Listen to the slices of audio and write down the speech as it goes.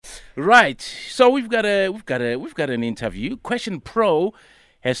Right. So we've got an interview. QuestionPro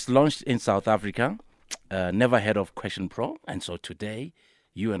has launched in South Africa. Never heard of QuestionPro, and so today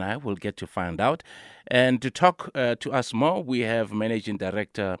you and I will get to find out. And to talk to us more, we have Managing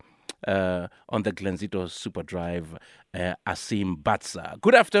Director on the Glenzito Superdrive, Aseem Badshah.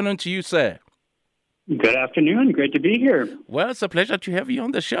 Good afternoon to you, sir. Good afternoon. Great to be here. Well, it's a pleasure to have you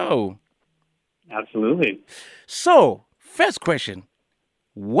on the show. Absolutely. So, first question: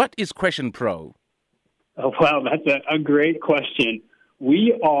 what is QuestionPro? Oh, wow, that's a great question.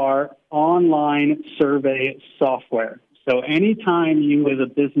 We are online survey software. So anytime you as a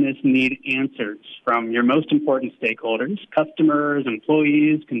business need answers from your most important stakeholders, customers,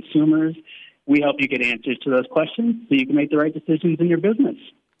 employees, consumers, we help you get answers to those questions so you can make the right decisions in your business.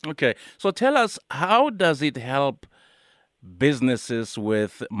 Okay, so tell us, how does it help businesses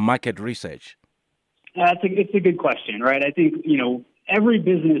with market research? It's a good question, right? I think, every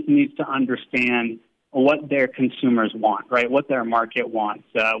business needs to understand what their consumers want, right? What their market wants.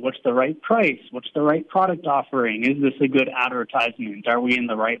 What's the right price? What's the right product offering? Is this a good advertisement? Are we in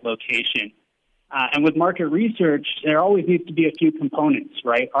the right location? And with market research, there always needs to be a few components,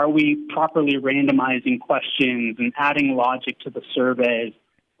 right? Are we properly randomizing questions and adding logic to the surveys?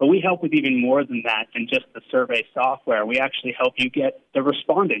 But we help with even more than that than just the survey software. We actually help you get the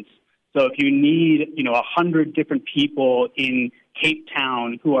respondents. So if you need, 100 different people in Cape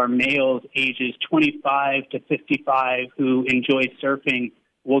Town who are males ages 25 to 55 who enjoy surfing,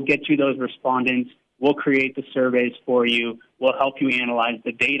 we'll get you those respondents. We'll create the surveys for you. We'll help you analyze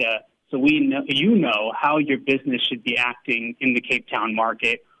the data so you know how your business should be acting in the Cape Town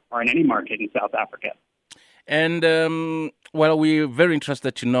market or in any market in South Africa. And, well, we're very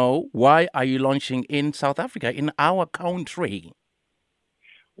interested to know, why are you launching in South Africa, in our country?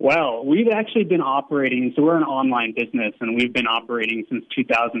 Well, we've actually been operating, so we're an online business, and we've been operating since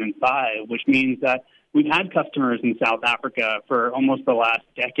 2005, which means that we've had customers in South Africa for almost the last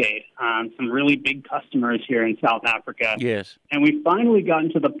decade, some really big customers here in South Africa. Yes. And we've finally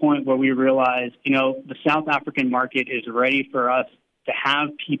gotten to the point where we realize, the South African market is ready for us to have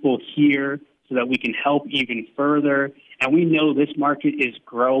people here so that we can help even further. And we know this market is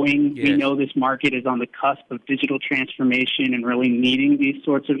growing. Yes. We know this market is on the cusp of digital transformation and really needing these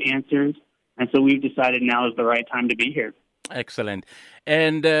sorts of answers. And so we've decided now is the right time to be here. Excellent.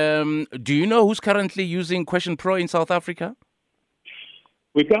 And do you know who's currently using QuestionPro in South Africa?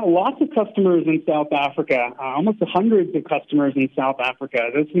 We've got lots of customers in South Africa, almost hundreds of customers in South Africa.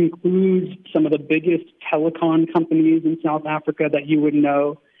 This includes some of the biggest telecom companies in South Africa that you would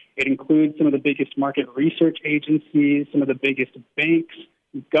know. It includes some of the biggest market research agencies, some of the biggest banks,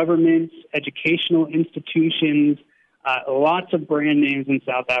 governments, educational institutions. Lots of brand names in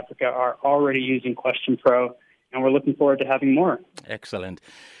South Africa are already using QuestionPro, and we're looking forward to having more. Excellent.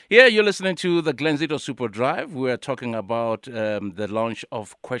 Yeah, you're listening to the Glenzito Super Drive. We're talking about the launch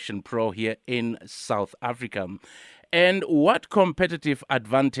of QuestionPro here in South Africa. And what competitive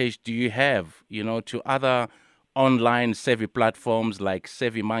advantage do you have, to other online survey platforms like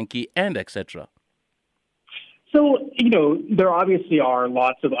SurveyMonkey and etc.? So, there obviously are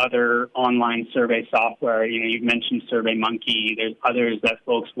lots of other online survey software. You've mentioned SurveyMonkey. There's others that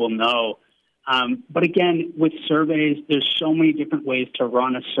folks will know. But again, with surveys, there's so many different ways to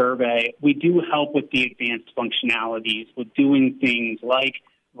run a survey. We do help with the advanced functionalities, with doing things like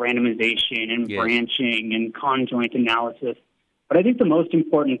randomization and Yes. branching and conjoint analysis. But I think the most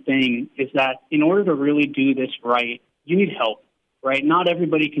important thing is that in order to really do this right, you need help, right? Not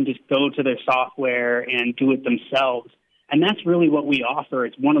everybody can just go to their software and do it themselves. And that's really what we offer.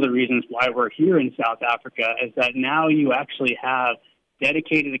 It's one of the reasons why we're here in South Africa, is that now you actually have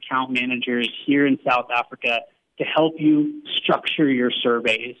dedicated account managers here in South Africa to help you structure your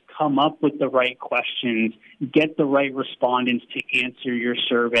surveys, come up with the right questions, get the right respondents to answer your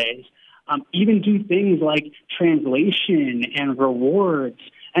surveys. Even do things like translation and rewards.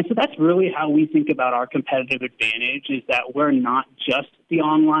 And so that's really how we think about our competitive advantage, is that we're not just the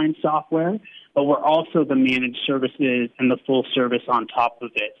online software, but we're also the managed services and the full service on top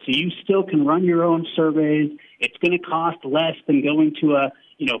of it. So you still can run your own surveys. It's going to cost less than going to a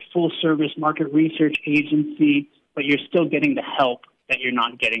full service market research agency, but you're still getting the help that you're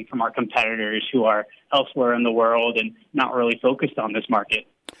not getting from our competitors who are elsewhere in the world and not really focused on this market.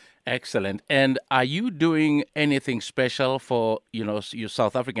 Excellent. And are you doing anything special for, your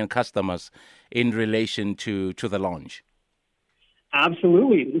South African customers in relation to the launch?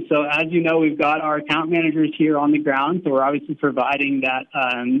 Absolutely. So as you know, we've got our account managers here on the ground. So we're obviously providing that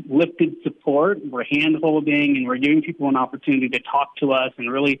lifted support. We're hand-holding, and we're giving people an opportunity to talk to us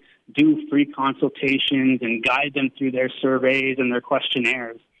and really do free consultations and guide them through their surveys and their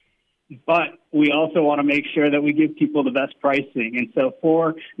questionnaires. But we also want to make sure that we give people the best pricing. And so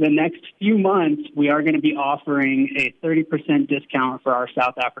for the next few months, we are going to be offering a 30% discount for our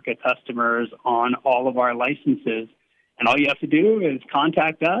South Africa customers on all of our licenses. And all you have to do is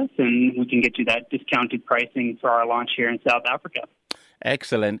contact us, and we can get you that discounted pricing for our launch here in South Africa.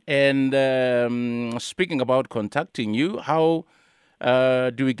 Excellent. And speaking about contacting you, how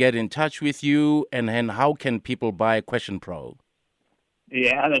do we get in touch with you, and how can people buy QuestionPro?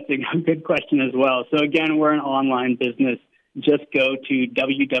 Yeah, that's a good question as well. So again, we're an online business. Just go to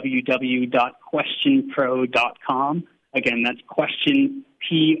www.questionpro.com. Again, that's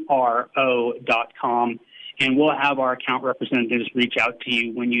questionpro.com. And we'll have our account representatives reach out to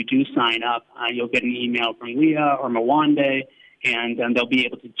you when you do sign up. You'll get an email from Leah or Mwande, and they'll be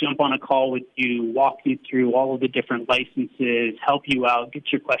able to jump on a call with you, walk you through all of the different licenses, help you out,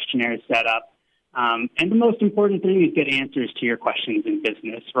 get your questionnaire set up. And the most important thing is get answers to your questions in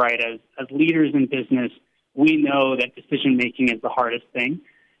business, right? As leaders in business, we know that decision-making is the hardest thing,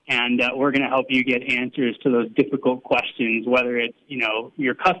 and we're going to help you get answers to those difficult questions, whether it's,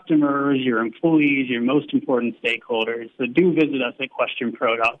 your customers, your employees, your most important stakeholders. So do visit us at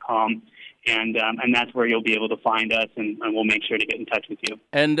questionpro.com, and that's where you'll be able to find us, and we'll make sure to get in touch with you.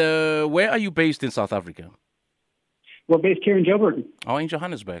 And where are you based in South Africa? We're based here in Joburg. Oh, in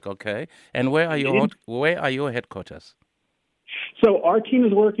Johannesburg, okay. And where are your headquarters? So our team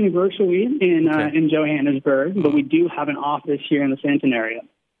is working virtually in Johannesburg, but we do have an office here in the Sandton area.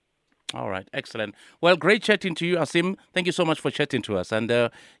 All right, excellent. Well, great chatting to you, Aseem. Thank you so much for chatting to us. And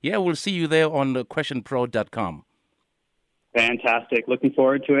we'll see you there on QuestionPro.com. Fantastic. Looking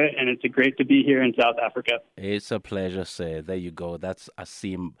forward to it, and it's great to be here in South Africa. It's a pleasure, sir. There you go. That's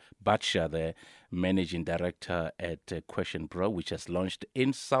Aseem Badshah, the Managing Director at QuestionPro, which has launched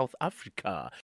in South Africa.